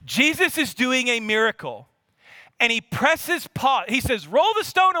 Jesus is doing a miracle. And he presses pause. He says, roll the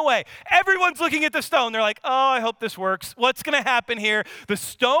stone away. Everyone's looking at the stone. They're like, oh, I hope this works. What's going to happen here? The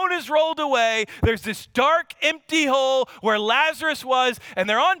stone is rolled away. There's this dark, empty hole where Lazarus was, and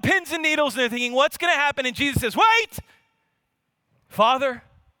they're on pins and needles, and they're thinking, what's going to happen? And Jesus says, wait! Father,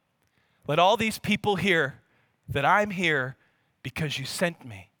 let all these people hear that I'm here because you sent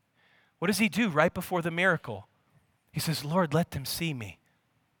me. What does he do right before the miracle? He says, Lord, let them see me.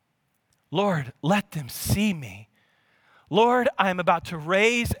 Lord, let them see me. Lord, I am about to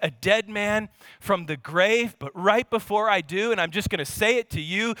raise a dead man from the grave, but right before I do, and I'm just going to say it to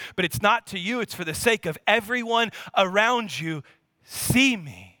you, but it's not to you, it's for the sake of everyone around you, see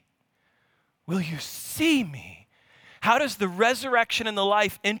me. Will you see me? How does the resurrection and the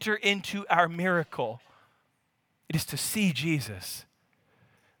life enter into our miracle? It is to see Jesus.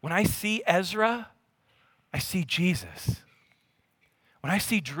 When I see Ezra, I see Jesus. When I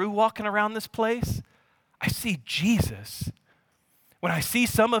see Drew walking around this place, I see Jesus. When I see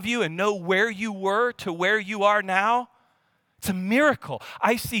some of you and know where you were to where you are now, it's a miracle.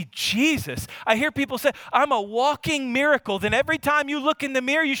 I see Jesus. I hear people say, I'm a walking miracle. Then every time you look in the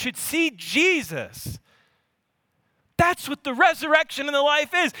mirror, you should see Jesus. That's what the resurrection and the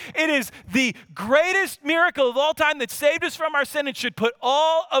life is. It is the greatest miracle of all time that saved us from our sin and should put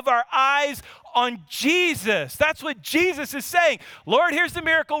all of our eyes on Jesus. That's what Jesus is saying. Lord, here's the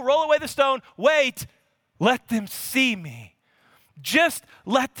miracle. Roll away the stone. Wait, let them see me. Just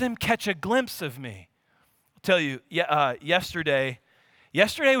let them catch a glimpse of me. I'll tell you, yesterday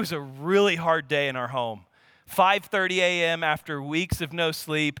was a really hard day in our home. 5:30 a.m. after weeks of no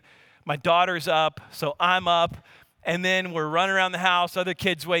sleep. My daughter's up, so I'm up. And then we're running around the house. Other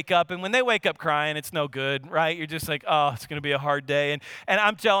kids wake up. And when they wake up crying, it's no good, right? You're just like, oh, it's going to be a hard day. And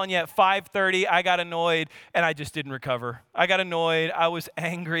I'm telling you, at 5:30, I got annoyed, and I just didn't recover. I got annoyed. I was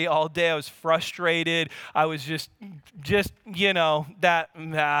angry all day. I was frustrated. I was just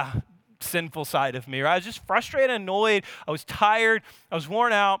that sinful side of me, right? I was just frustrated, annoyed. I was tired. I was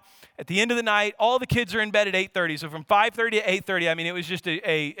worn out. At the end of the night, all the kids are in bed at 8:30. So from 5:30 to 8:30, I mean, it was just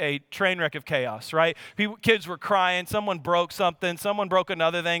a train wreck of chaos, right? Kids were crying. Someone broke something. Someone broke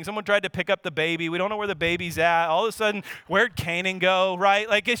another thing. Someone tried to pick up the baby. We don't know where the baby's at. All of a sudden, where'd Canaan go, right?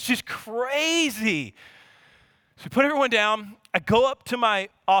 Like, it's just crazy. So we put everyone down. I go up to my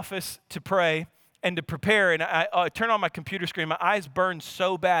office to pray and to prepare, and I turn on my computer screen. My eyes burned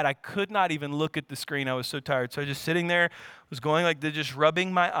so bad, I could not even look at the screen. I was so tired. So I was just sitting there, was going like this, just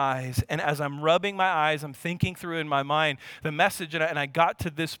rubbing my eyes. And as I'm rubbing my eyes, I'm thinking through in my mind the message, and I got to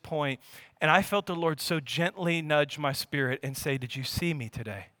this point, and I felt the Lord so gently nudge my spirit and say, did you see me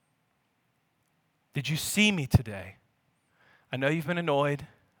today? Did you see me today? I know you've been annoyed.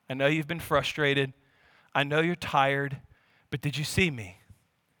 I know you've been frustrated. I know you're tired, but did you see me?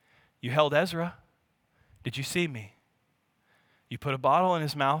 You held Ezra. Did you see me? You put a bottle in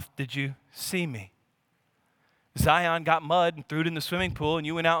his mouth. Did you see me? Zion got mud and threw it in the swimming pool, and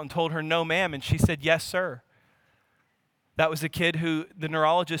you went out and told her, no, ma'am, and she said, yes, sir. That was a kid who the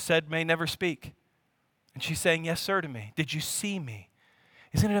neurologist said may never speak. And she's saying, yes, sir, to me. Did you see me?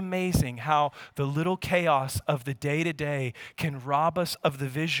 Isn't it amazing how the little chaos of the day-to-day can rob us of the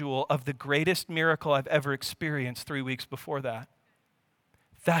visual of the greatest miracle I've ever experienced 3 weeks before that?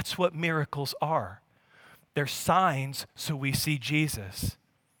 That's what miracles are. They're signs so we see Jesus.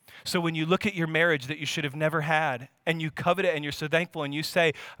 So when you look at your marriage that you should have never had, and you covet it and you're so thankful, and you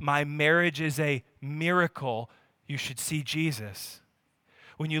say, my marriage is a miracle, you should see Jesus.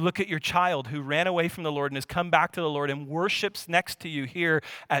 When you look at your child who ran away from the Lord and has come back to the Lord and worships next to you here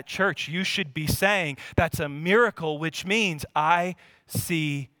at church, you should be saying, that's a miracle, which means I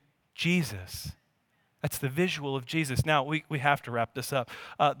see Jesus. That's the visual of Jesus. Now, we have to wrap this up.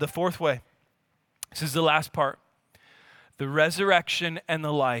 The fourth way, this is the last part. The resurrection and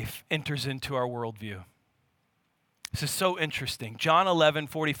the life enters into our worldview. This is so interesting. John 11,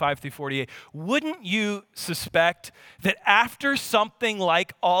 45 through 48. Wouldn't you suspect that after something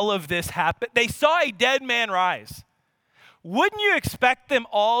like all of this happened, they saw a dead man rise? Wouldn't you expect them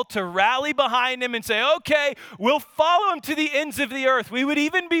all to rally behind him and say, okay, we'll follow him to the ends of the earth. We would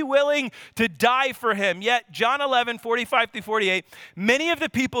even be willing to die for him. Yet, John 11, 45 through 48, many of the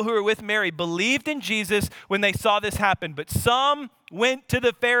people who were with Mary believed in Jesus when they saw this happen, but some went to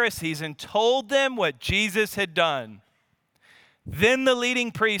the Pharisees and told them what Jesus had done. Then the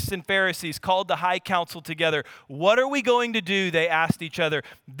leading priests and Pharisees called the high council together. What are we going to do? They asked each other.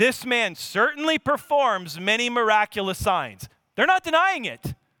 This man certainly performs many miraculous signs. They're not denying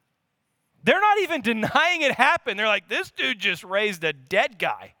it. They're not even denying it happened. They're like, this dude just raised a dead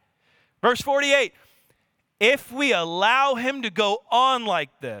guy. Verse 48, if we allow him to go on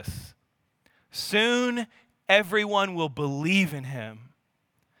like this, soon everyone will believe in him.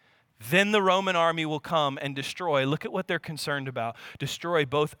 Then the Roman army will come and destroy. Look at what they're concerned about. Destroy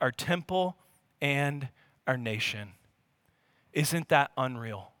both our temple and our nation. Isn't that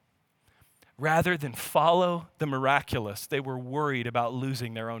unreal? Rather than follow the miraculous, they were worried about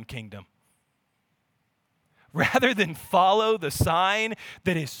losing their own kingdom. Rather than follow the sign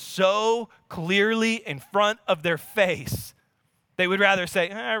that is so clearly in front of their face, they would rather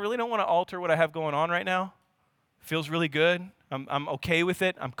say, I really don't want to alter what I have going on right now. Feels really good. I'm okay with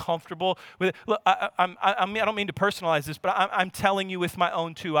it. I'm comfortable with it. Look, I don't mean to personalize this, but I'm telling you with my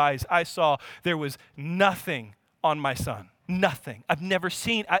own two eyes, I saw there was nothing on my son. Nothing. I've never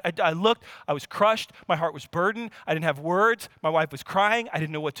seen. I looked. I was crushed. My heart was burdened. I didn't have words. My wife was crying. I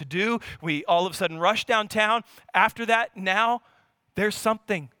didn't know what to do. We all of a sudden rushed downtown. After that, now there's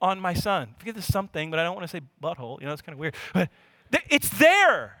something on my son. Forget the something, but I don't want to say butthole. It's kind of weird. But it's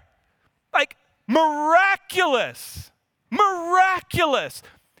there. Like miraculous. Miraculous.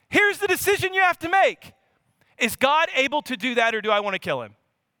 Here's the decision you have to make. Is God able to do that, or do I want to kill him?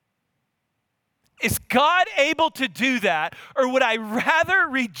 Is God able to do that, or would I rather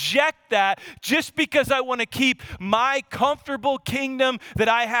reject that just because I want to keep my comfortable kingdom that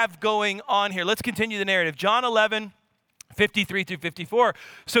I have going on here? Let's continue the narrative. John 11, 53 through 54.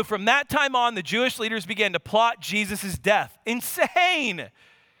 So from that time on, the Jewish leaders began to plot Jesus' death. Insane.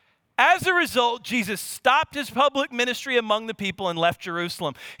 As a result, Jesus stopped his public ministry among the people and left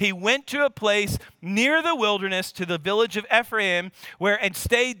Jerusalem. He went to a place near the wilderness, to the village of Ephraim, and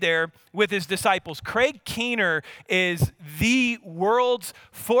stayed there with his disciples. Craig Keener is the world's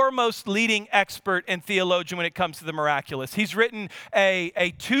foremost leading expert and theologian when it comes to the miraculous. He's written a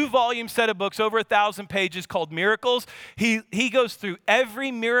 2-volume set of books, over 1,000 pages, called Miracles. He goes through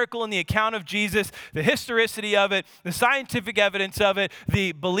every miracle in the account of Jesus, the historicity of it, the scientific evidence of it,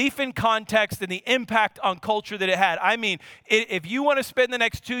 the belief in context, and the impact on culture that it had. I mean, if you want to spend the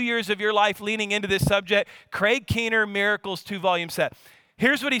next 2 years of your life leaning into this subject, Craig Keener, Miracles, 2-volume set.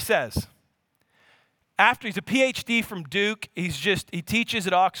 Here's what he says. After he's a PhD from Duke, he teaches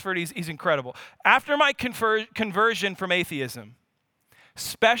at Oxford, he's incredible. After my conversion from atheism,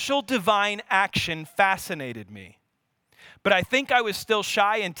 special divine action fascinated me. But I think I was still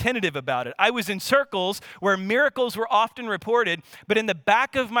shy and tentative about it. I was in circles where miracles were often reported, but in the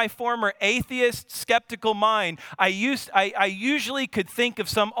back of my former atheist, skeptical mind, I usually could think of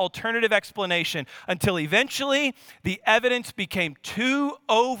some alternative explanation until eventually the evidence became too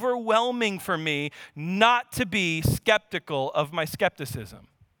overwhelming for me not to be skeptical of my skepticism.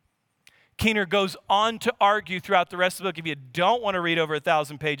 Keener goes on to argue throughout the rest of the book. If you don't want to read over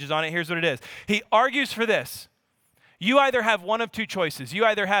 1,000 pages on it, here's what it is. He argues for this. You either have one of two choices. You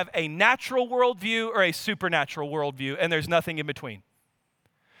either have a natural worldview or a supernatural worldview, and there's nothing in between.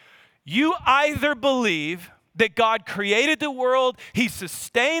 You either believe that God created the world, he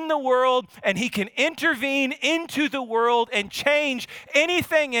sustained the world, and he can intervene into the world and change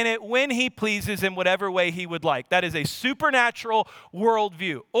anything in it when he pleases in whatever way he would like. That is a supernatural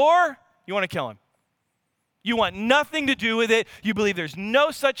worldview. Or you want to kill him. You want nothing to do with it. You believe there's no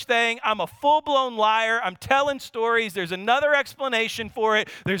such thing. I'm a full-blown liar. I'm telling stories. There's another explanation for it.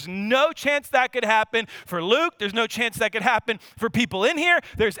 There's no chance that could happen for Luke. There's no chance that could happen for people in here.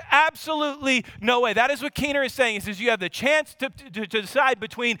 There's absolutely no way. That is what Keener is saying. He says you have the chance to decide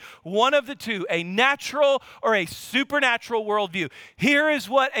between one of the two, a natural or a supernatural worldview. Here is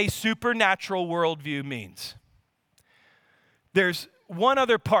what a supernatural worldview means. There's one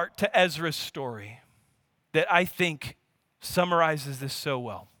other part to Ezra's story that I think summarizes this so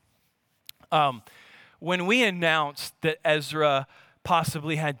well. When we announced that Ezra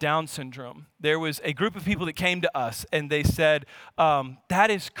possibly had Down syndrome, there was a group of people that came to us and they said, that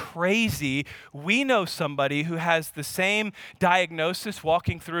is crazy. We know somebody who has the same diagnosis,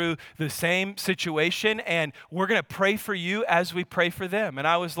 walking through the same situation, and we're going to pray for you as we pray for them. And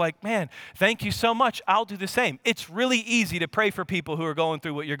I was like, man, thank you so much. I'll do the same. It's really easy to pray for people who are going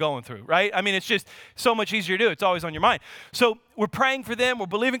through what you're going through, right? I mean, it's just so much easier to do. It's always on your mind. So we're praying for them. We're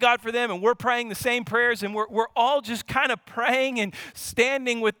believing God for them, and we're praying the same prayers, and we're all just kind of praying and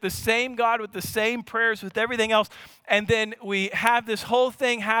standing with the same God, with the same prayers, with everything else. And then we have this whole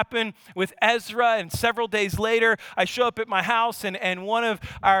thing happen with Ezra, and several days later, I show up at my house, and one of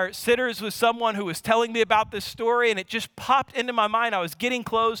our sitters was someone who was telling me about this story, and it just popped into my mind. I was getting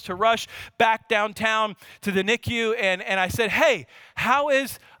clothes to rush back downtown to the NICU, and I said, hey, how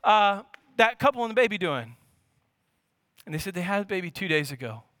is that couple and the baby doing? And they said they had a baby 2 days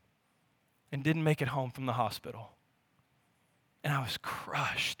ago and didn't make it home from the hospital. And I was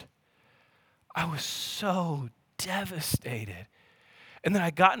crushed. I was so devastated. And then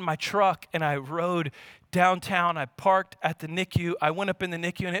I got in my truck and I rode downtown. I parked at the NICU. I went up in the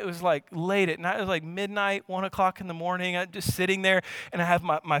NICU and it was like late at night. It was like midnight, 1 o'clock in the morning. I'm just sitting there and I have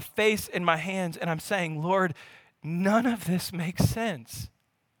my face in my hands and I'm saying, Lord, none of this makes sense.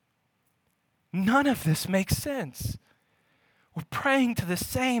 None of this makes sense. We're praying to the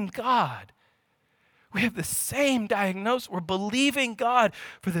same God. We have the same diagnosis. We're believing God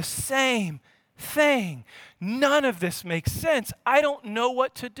for the same thing. None of this makes sense. I don't know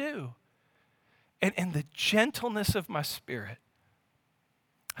what to do. And in the gentleness of my spirit,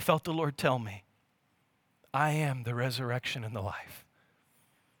 I felt the Lord tell me, I am the resurrection and the life.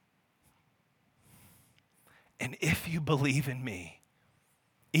 And if you believe in me,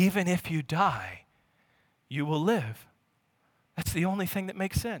 even if you die, you will live. That's the only thing that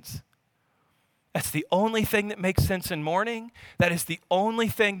makes sense. That's the only thing that makes sense in mourning. That is the only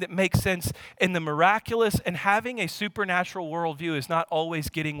thing that makes sense in the miraculous. And having a supernatural worldview is not always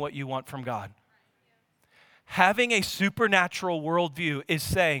getting what you want from God. Having a supernatural worldview is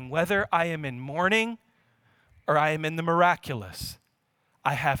saying, whether I am in mourning or I am in the miraculous,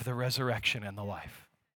 I have the resurrection and the life.